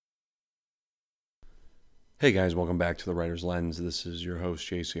Hey guys, welcome back to The Writer's Lens. This is your host,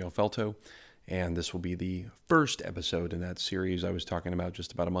 JC Alfelto, and this will be the first episode in that series I was talking about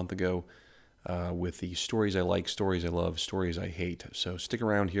just about a month ago with the stories I like, stories I love, stories I hate. So stick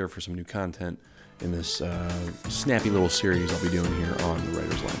around here for some new content in this snappy little series I'll be doing here on The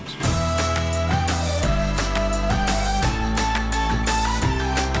Writer's Lens.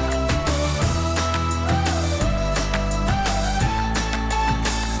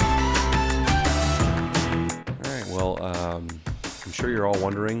 I'm sure you're all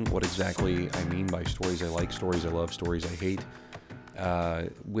wondering what exactly I mean by stories I like, stories I love, stories I hate.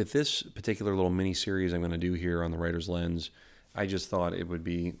 With this particular little mini-series I'm going to do here on The Writer's Lens, I just thought it would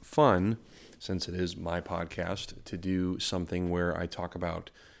be fun, since it is my podcast, to do something where I talk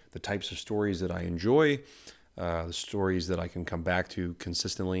about the types of stories that I enjoy, the stories that I can come back to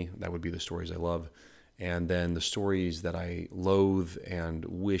consistently, that would be the stories I love, and then the stories that I loathe and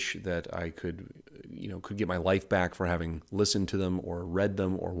wish that I could get my life back for having listened to them or read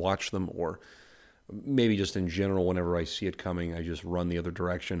them or watched them, or maybe just in general, whenever I see it coming, I just run the other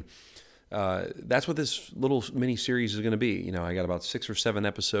direction. That's what this little mini series is going to be. I got about 6 or 7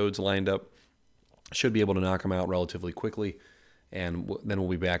 episodes lined up. Should be able to knock them out relatively quickly. And then we'll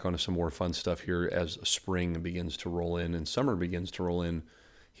be back on some more fun stuff here as spring begins to roll in and summer begins to roll in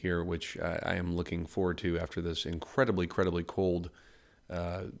here, which I am looking forward to after this incredibly cold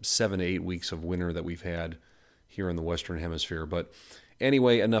 7 to 8 weeks of winter that we've had here in the Western Hemisphere. But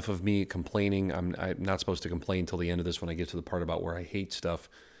anyway, enough of me complaining. I'm not supposed to complain till the end of this when I get to the part about where I hate stuff.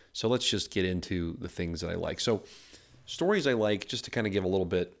 So let's just get into the things that I like. So stories I like, just to kind of give a little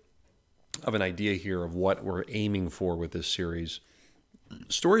bit of an idea here of what we're aiming for with this series.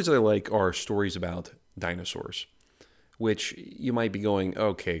 Stories that I like are stories about dinosaurs, which you might be going,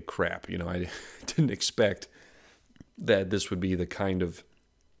 okay, crap. I didn't expect that this would be the kind of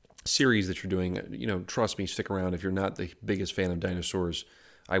series that you're doing. Trust me, stick around. If you're not the biggest fan of dinosaurs,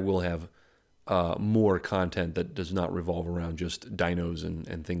 I will have more content that does not revolve around just dinos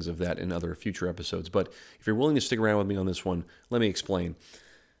and things of that in other future episodes. But if you're willing to stick around with me on this one, let me explain.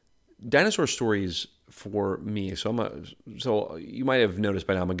 Dinosaur stories for me, so you might have noticed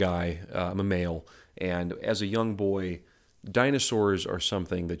by now I'm a guy, I'm a male, and as a young boy, dinosaurs are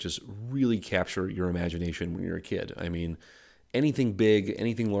something that just really capture your imagination when you're a kid. I mean, anything big,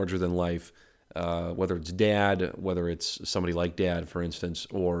 anything larger than life, whether it's dad, whether it's somebody like dad, for instance,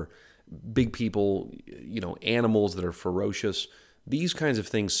 or big people, animals that are ferocious, these kinds of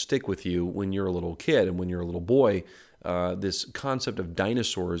things stick with you when you're a little kid. And when you're a little boy, this concept of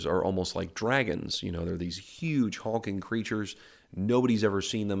dinosaurs are almost like dragons. They're these huge hulking creatures. Nobody's ever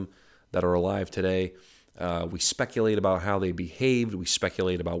seen them that are alive today. We speculate about how they behaved. We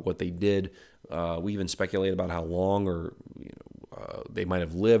speculate about what they did. We even speculate about how long or they might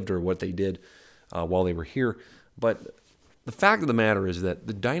have lived or what they did while they were here. But the fact of the matter is that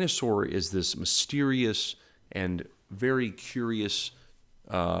the dinosaur is this mysterious and very curious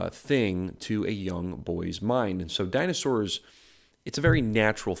thing to a young boy's mind. And so dinosaurs, it's a very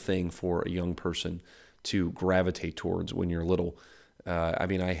natural thing for a young person to gravitate towards when you're little.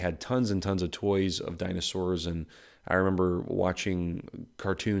 I had tons and tons of toys of dinosaurs, and I remember watching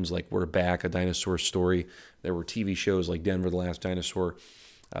cartoons like We're Back, A Dinosaur Story. There were TV shows like Denver the Last Dinosaur.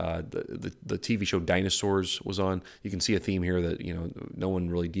 The TV show Dinosaurs was on. You can see a theme here that no one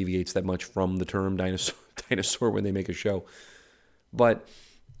really deviates that much from the term dinosaur when they make a show. But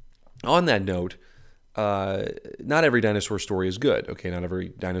on that note, not every dinosaur story is good. Okay, not every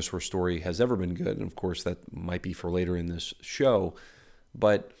dinosaur story has ever been good, and of course that might be for later in this show.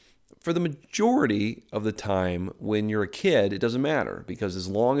 But for the majority of the time, when you're a kid, it doesn't matter, because as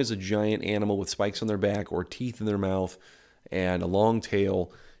long as a giant animal with spikes on their back or teeth in their mouth and a long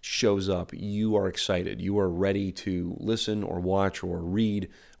tail shows up, you are excited. You are ready to listen or watch or read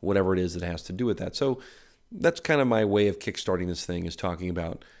whatever it is that has to do with that. So that's kind of my way of kickstarting this thing, is talking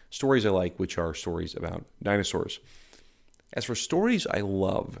about stories I like, which are stories about dinosaurs. As for stories I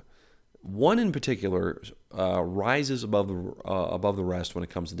love, one in particular rises above the rest when it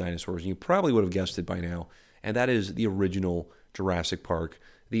comes to dinosaurs, and you probably would have guessed it by now, and that is the original Jurassic Park,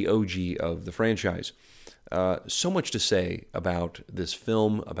 the OG of the franchise. So much to say about this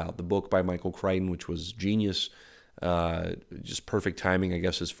film, about the book by Michael Crichton, which was genius, just perfect timing, I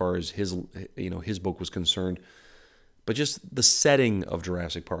guess, as far as his book was concerned. But just the setting of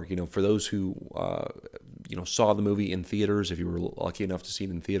Jurassic Park, for those who saw the movie in theaters, if you were lucky enough to see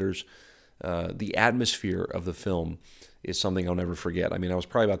it in theaters, the atmosphere of the film is something I'll never forget. I was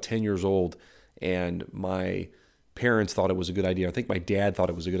probably about 10 years old, and my parents thought it was a good idea. I think my dad thought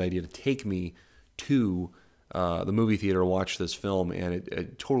it was a good idea to take me to the movie theater to watch this film, and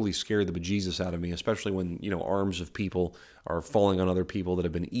it totally scared the bejesus out of me, especially when, arms of people are falling on other people that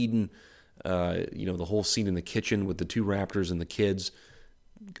have been eaten. The whole scene in the kitchen with the two raptors and the kids,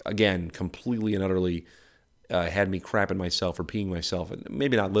 again, completely and utterly had me crapping myself or peeing myself.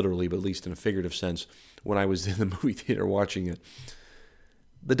 Maybe not literally, but at least in a figurative sense when I was in the movie theater watching it.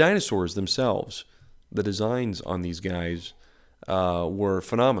 The dinosaurs themselves, the designs on these guys were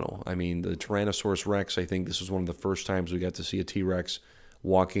phenomenal. I mean, the Tyrannosaurus Rex, I think this was one of the first times we got to see a T-Rex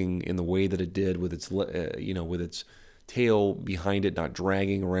walking in the way that it did with its, with its tail behind it, not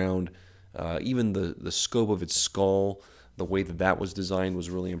dragging around. Even the scope of its skull, the way that was designed was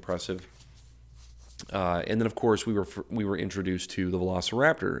really impressive. And then, of course, we were introduced to the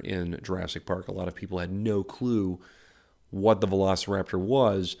Velociraptor in Jurassic Park. A lot of people had no clue what the Velociraptor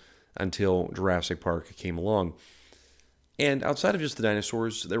was until Jurassic Park came along. And outside of just the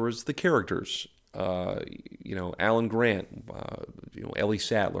dinosaurs, there was the characters. Alan Grant, Ellie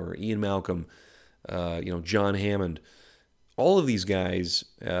Sattler, Ian Malcolm, John Hammond. All of these guys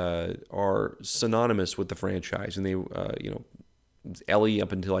are synonymous with the franchise, and they, Ellie,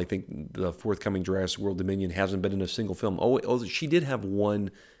 up until I think the forthcoming Jurassic World Dominion, hasn't been in a single film. Oh, she did have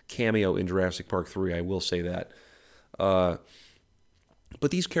one cameo in Jurassic Park 3, I will say that. But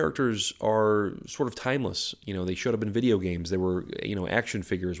these characters are sort of timeless. They showed up in video games. They were, action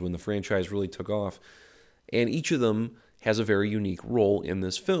figures when the franchise really took off. And each of them has a very unique role in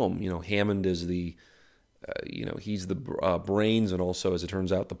this film. Hammond is the, he's the brains and also, as it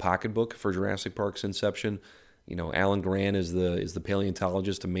turns out, the pocketbook for Jurassic Park's inception. Alan Grant is the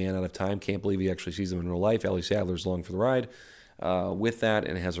paleontologist, a man out of time. Can't believe he actually sees him in real life. Ellie Sattler's along for the ride with that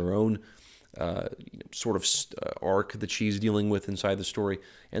and has her own sort of arc that she's dealing with inside the story.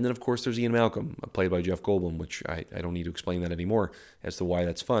 And then, of course, there's Ian Malcolm, played by Jeff Goldblum, which I don't need to explain that anymore as to why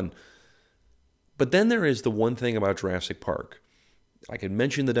that's fun. But then there is the one thing about Jurassic Park. I could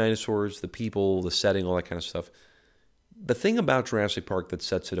mention the dinosaurs, the people, the setting, all that kind of stuff. The thing about Jurassic Park that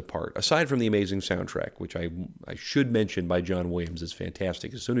sets it apart, aside from the amazing soundtrack, which I should mention by John Williams, is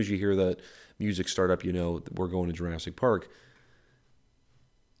fantastic. As soon as you hear that music start up, we're going to Jurassic Park,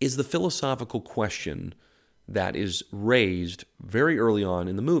 is the philosophical question that is raised very early on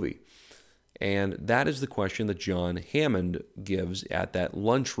in the movie. And that is the question that John Hammond gives at that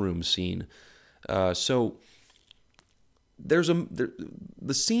lunchroom scene. So there's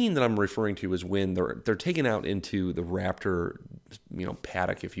the scene that I'm referring to is when they're taken out into the raptor,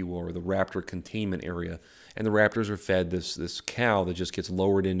 paddock, if you will, or the raptor containment area, and the raptors are fed this cow that just gets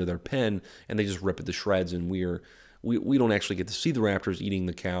lowered into their pen, and they just rip it to shreds, and we don't actually get to see the raptors eating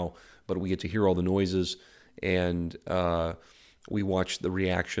the cow, but we get to hear all the noises, and we watch the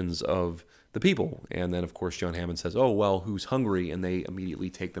reactions of the people. And then, of course, John Hammond says, "Oh, well, who's hungry?" And they immediately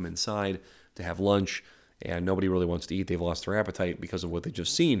take them inside to have lunch, and nobody really wants to eat. They've lost their appetite because of what they've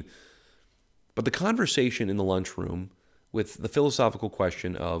just seen. But the conversation in the lunchroom with the philosophical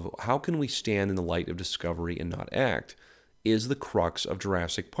question of how can we stand in the light of discovery and not act is the crux of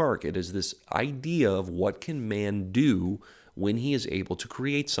Jurassic Park. It is this idea of what can man do when he is able to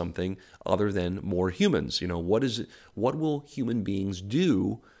create something other than more humans. What will human beings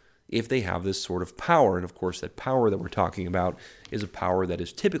do if they have this sort of power? And of course, that power that we're talking about is a power that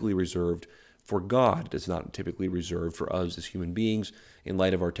is typically reserved for God. It's not typically reserved for us as human beings in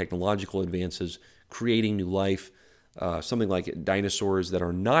light of our technological advances, creating new life. Something like dinosaurs that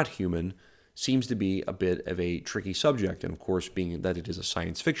are not human seems to be a bit of a tricky subject. And of course, being that it is a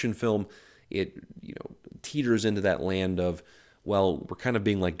science fiction film, it teeters into that land of, well, we're kind of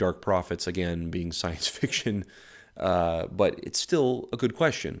being like Dark Prophets again, being science fiction, but it's still a good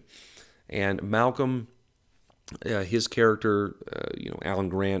question. And Malcolm, his character, Alan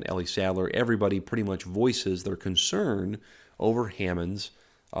Grant, Ellie Sattler, everybody pretty much voices their concern over Hammond's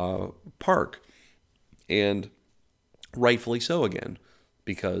park, and rightfully so again.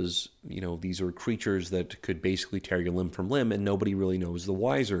 Because, these are creatures that could basically tear you limb from limb, and nobody really knows the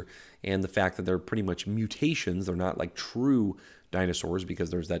wiser. And the fact that they're pretty much mutations, they're not like true dinosaurs, because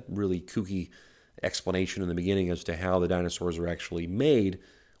there's that really kooky explanation in the beginning as to how the dinosaurs are actually made,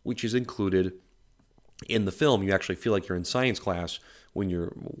 which is included in the film. You actually feel like you're in science class when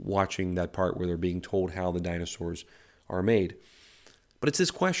you're watching that part where they're being told how the dinosaurs are made. But it's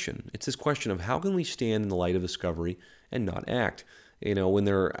this question. It's this question of how can we stand in the light of discovery and not act? When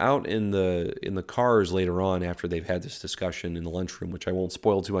they're out in the cars later on after they've had this discussion in the lunchroom, which I won't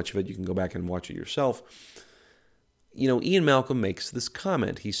spoil too much of it, you can go back and watch it yourself. Ian Malcolm makes this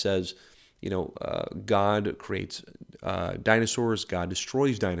comment. He says, God creates dinosaurs, God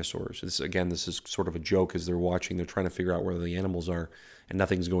destroys dinosaurs. This is sort of a joke as they're watching. They're trying to figure out where the animals are, and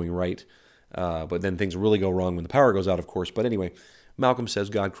nothing's going right. But then things really go wrong when the power goes out, of course. But anyway, Malcolm says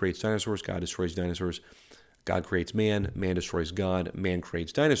God creates dinosaurs, God destroys dinosaurs. God creates man, man destroys God, man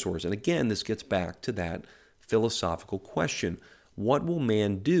creates dinosaurs. And again, this gets back to that philosophical question. What will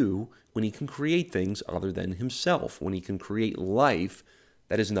man do when he can create things other than himself? When he can create life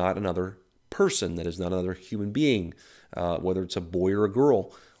that is not another person, that is not another human being, whether it's a boy or a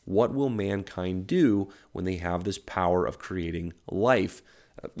girl? What will mankind do when they have this power of creating life,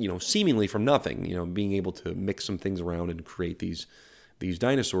 seemingly from nothing, being able to mix some things around and create these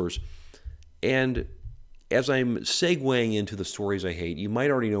dinosaurs? And as I'm segueing into the stories I hate, you might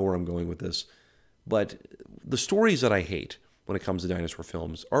already know where I'm going with this, but the stories that I hate when it comes to dinosaur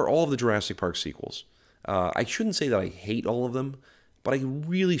films are all of the Jurassic Park sequels. I shouldn't say that I hate all of them, but I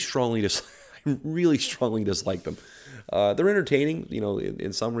really strongly dislike them. They're entertaining,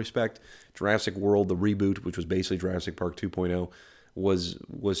 in some respect. Jurassic World, the reboot, which was basically Jurassic Park 2.0,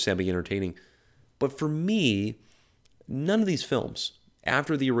 was semi-entertaining. But for me, none of these films,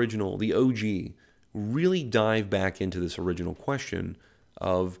 after the original, the OG, really dive back into this original question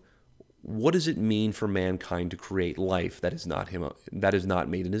of what does it mean for mankind to create life that is not him, that is not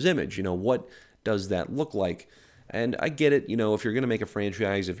made in his image? What does that look like? And I get it, if you're going to make a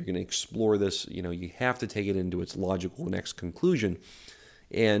franchise, if you're going to explore this, you have to take it into its logical next conclusion.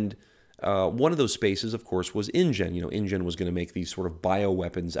 And one of those spaces, of course, was InGen. InGen was going to make these sort of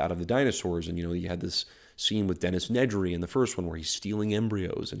bioweapons out of the dinosaurs. And, you had this scene with Dennis Nedry in the first one where he's stealing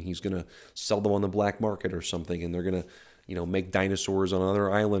embryos and he's going to sell them on the black market or something. And they're going to, make dinosaurs on another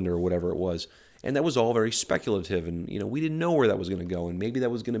island or whatever it was. And that was all very speculative. And, we didn't know where that was going to go. And maybe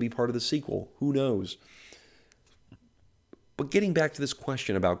that was going to be part of the sequel. Who knows? But getting back to this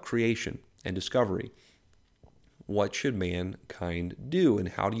question about creation and discovery, what should mankind do? And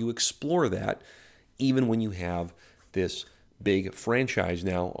how do you explore that even when you have this big franchise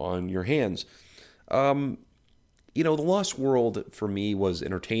now on your hands? The Lost World for me was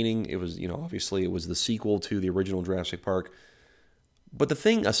entertaining. It was, obviously it was the sequel to the original Jurassic Park. But the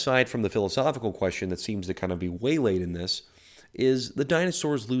thing, aside from the philosophical question that seems to kind of be waylaid in this, is the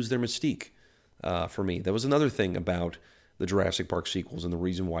dinosaurs lose their mystique for me. That was another thing about the Jurassic Park sequels, and the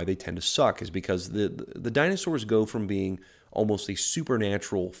reason why they tend to suck is because the dinosaurs go from being almost a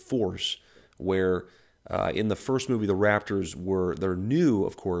supernatural force, where in the first movie the raptors they're new,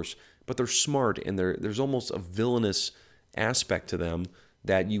 of course, but they're smart, and there's almost a villainous aspect to them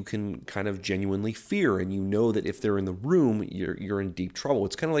that you can kind of genuinely fear, and you know that if they're in the room, you're in deep trouble.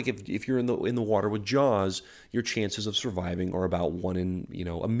 It's kind of like if you're in the water with Jaws, your chances of surviving are about 1 in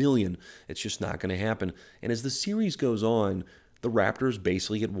a million. It's just not going to happen. And as the series goes on, the raptors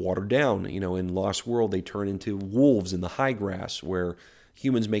basically get watered down. In Lost World, they turn into wolves in the high grass, where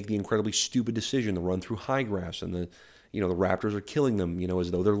humans make the incredibly stupid decision to run through high grass, and the raptors are killing them,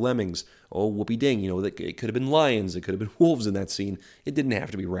 as though they're lemmings. Oh, whoopee ding, it could have been lions, it could have been wolves in that scene. It didn't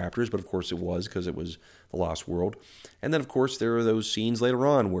have to be raptors, but of course it was, because it was the Lost World. And then, of course, there are those scenes later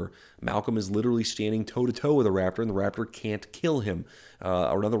on where Malcolm is literally standing toe-to-toe with a raptor, and the raptor can't kill him.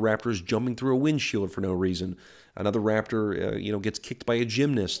 Or another raptor is jumping through a windshield for no reason. Another raptor, gets kicked by a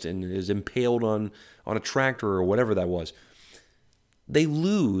gymnast and is impaled on a tractor or whatever that was. They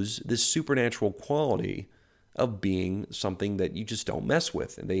lose this supernatural quality of being something that you just don't mess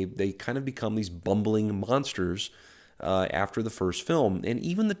with. And they kind of become these bumbling monsters after the first film. And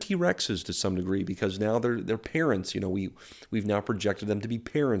even the T-Rexes to some degree, because now they're parents. We've now projected them to be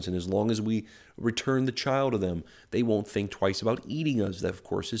parents, and as long as we return the child to them, they won't think twice about eating us. That, of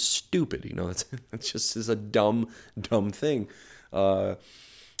course, is stupid. That's just is a dumb thing. None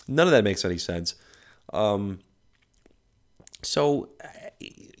of that makes any sense. So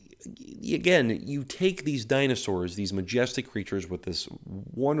again, you take these dinosaurs, these majestic creatures with this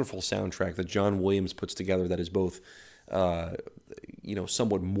wonderful soundtrack that John Williams puts together that is both,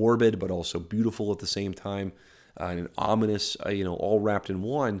 somewhat morbid but also beautiful at the same time, and ominous, all wrapped in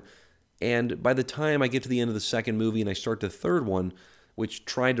one. And by the time I get to the end of the second movie and I start the third one, which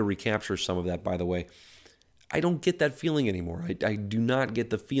tried to recapture some of that, by the way, I don't get that feeling anymore. I do not get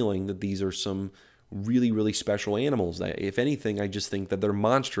the feeling that these are some really, really special animals. If anything, I just think that they're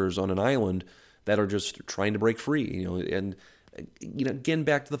monsters on an island that are just trying to break free. And again,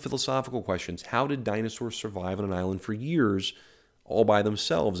 back to the philosophical questions. How did dinosaurs survive on an island for years all by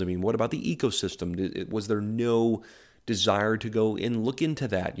themselves? I mean, what about the ecosystem? Was there no desire to go and look into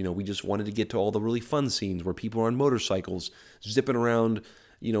that? We just wanted to get to all the really fun scenes where people are on motorcycles, zipping around,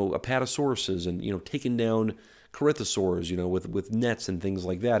 apatosauruses and, taking down corythosaurs, with nets and things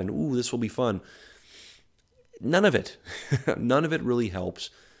like that. And, ooh, this will be fun. None of it really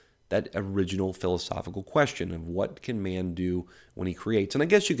helps that original philosophical question of what can man do when he creates. And I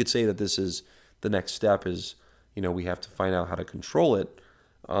guess you could say that this is the next step is, we have to find out how to control it.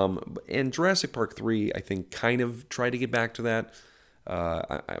 And Jurassic Park 3, I think, kind of tried to get back to that.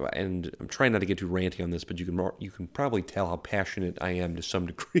 And I'm trying not to get too ranty on this, but you can probably tell how passionate I am to some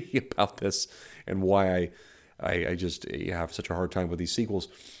degree about this and why I just have such a hard time with these sequels.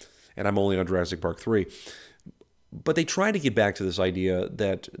 And I'm only on Jurassic Park 3. But they try to get back to this idea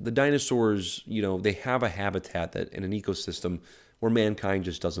that the dinosaurs, they have a habitat that in an ecosystem where mankind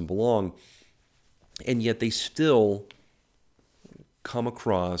just doesn't belong. And yet they still come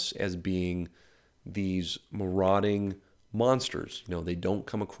across as being these marauding monsters. They don't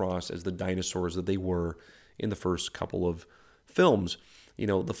come across as the dinosaurs that they were in the first couple of films.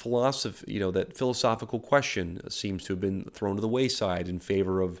 The philosophy, that philosophical question seems to have been thrown to the wayside in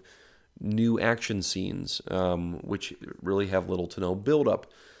favor of new action scenes, which really have little to no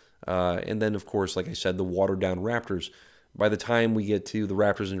buildup. And then, of course, like I said, the watered-down raptors. By the time we get to the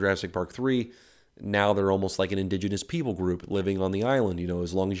raptors in Jurassic Park 3, now they're almost like an indigenous people group living on the island.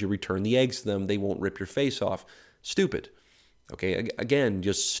 As long as you return the eggs to them, they won't rip your face off. Stupid. Okay, again,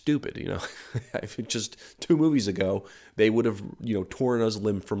 just stupid, Just 2 movies ago, they would have, torn us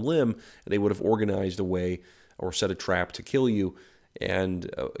limb from limb. They would have organized a way or set a trap to kill you. And,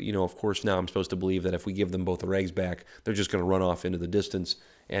 of course, now I'm supposed to believe that if we give them both their eggs back, they're just going to run off into the distance.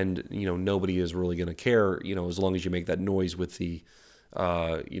 And, nobody is really going to care, as long as you make that noise with the, the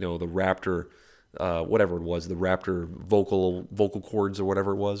raptor, whatever it was, the raptor vocal cords or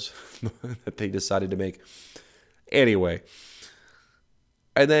whatever it was that they decided to make. Anyway.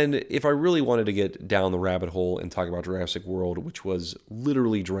 And then if I really wanted to get down the rabbit hole and talk about Jurassic World, which was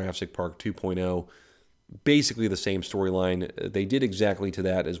literally Jurassic Park 2.0, basically the same storyline. They did exactly to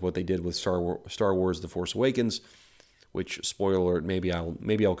that as what they did with Star Wars: The Force Awakens, which, spoiler alert, maybe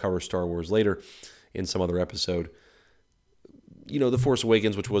I'll cover Star Wars later in some other episode. The Force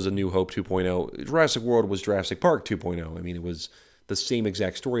Awakens, which was A New Hope 2.0, Jurassic World was Jurassic Park 2.0. I mean, it was the same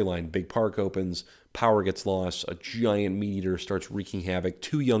exact storyline. Big park opens, power gets lost, a giant meat eater starts wreaking havoc.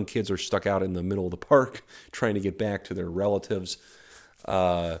 2 young kids are stuck out in the middle of the park trying to get back to their relatives.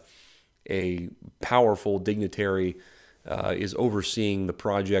 A powerful dignitary is overseeing the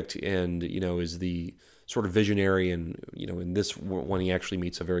project and, is the sort of visionary. And, in this one, he actually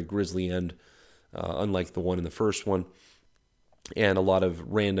meets a very grisly end, unlike the one in the first one. And a lot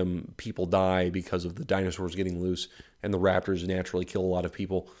of random people die because of the dinosaurs getting loose, and the raptors naturally kill a lot of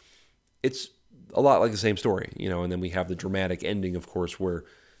people. It's a lot like the same story, and then we have the dramatic ending, of course, where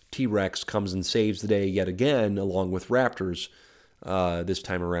T-Rex comes and saves the day yet again, along with raptors this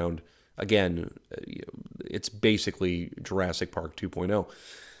time around. Again, it's basically Jurassic Park 2.0.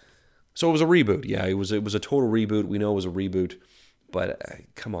 So it was a reboot. Yeah, it was a total reboot. We know it was a reboot, but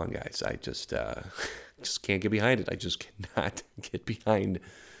come on, guys, I just can't get behind it. I just cannot get behind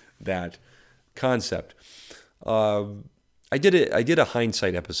that concept. I did a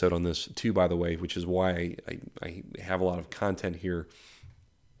hindsight episode on this too, by the way, which is why I have a lot of content here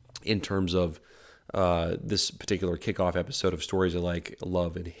in terms of this particular kickoff episode of Stories I Like,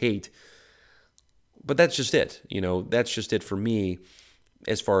 Love, and Hate. But that's just it. That's just it for me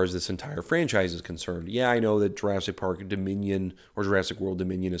as far as this entire franchise is concerned. Yeah, I know that Jurassic Park Dominion or Jurassic World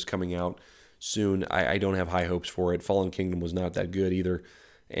Dominion is coming out soon. I don't have high hopes for it. Fallen Kingdom was not that good either.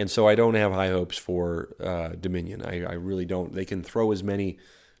 And so I don't have high hopes for Dominion. I really don't. They can throw as many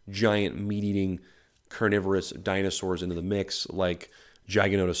giant meat-eating carnivorous dinosaurs into the mix like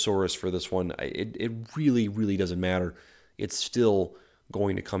Giganotosaurus for this one. It really, really doesn't matter. It's still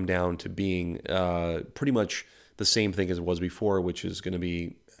going to come down to being pretty much the same thing as it was before, which is going to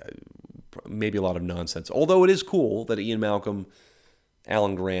be maybe a lot of nonsense. Although it is cool that Ian Malcolm,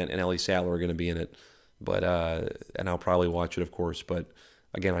 Alan Grant, and Ellie Sattler are going to be in it. But and I'll probably watch it, of course. But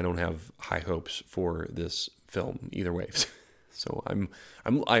again, I don't have high hopes for this film either way. So I'm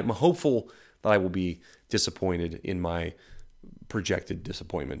hopeful that I will be disappointed in my projected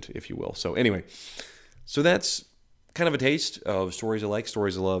disappointment, if you will. So anyway, so that's kind of a taste of Stories I Like,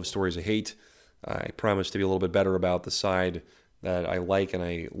 Stories I Love, Stories I Hate. I promise to be a little bit better about the side that I like and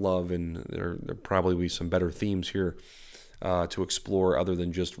I love, and there probably be some better themes here to explore other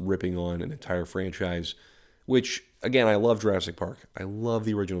than just ripping on an entire franchise, which, again, I love Jurassic Park. I love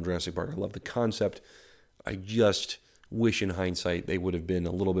the original Jurassic Park. I love the concept. I just wish in hindsight they would have been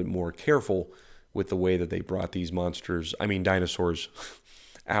a little bit more careful with the way that they brought these dinosaurs,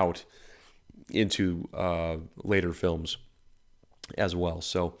 out into later films as well.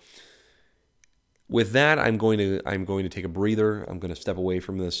 So with that, I'm going to take a breather. I'm going to step away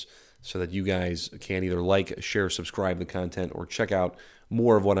from this so that you guys can either like, share, subscribe to the content, or check out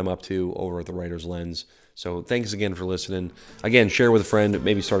more of what I'm up to over at the Writer's Lens. So thanks again for listening. Again, share with a friend,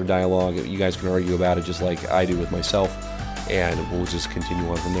 maybe start a dialogue. You guys can argue about it just like I do with myself, and we'll just continue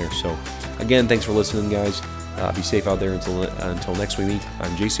on from there. So again, thanks for listening, guys. Be safe out there until next we meet.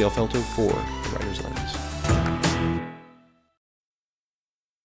 I'm JCL Felto for the Writer's Lens.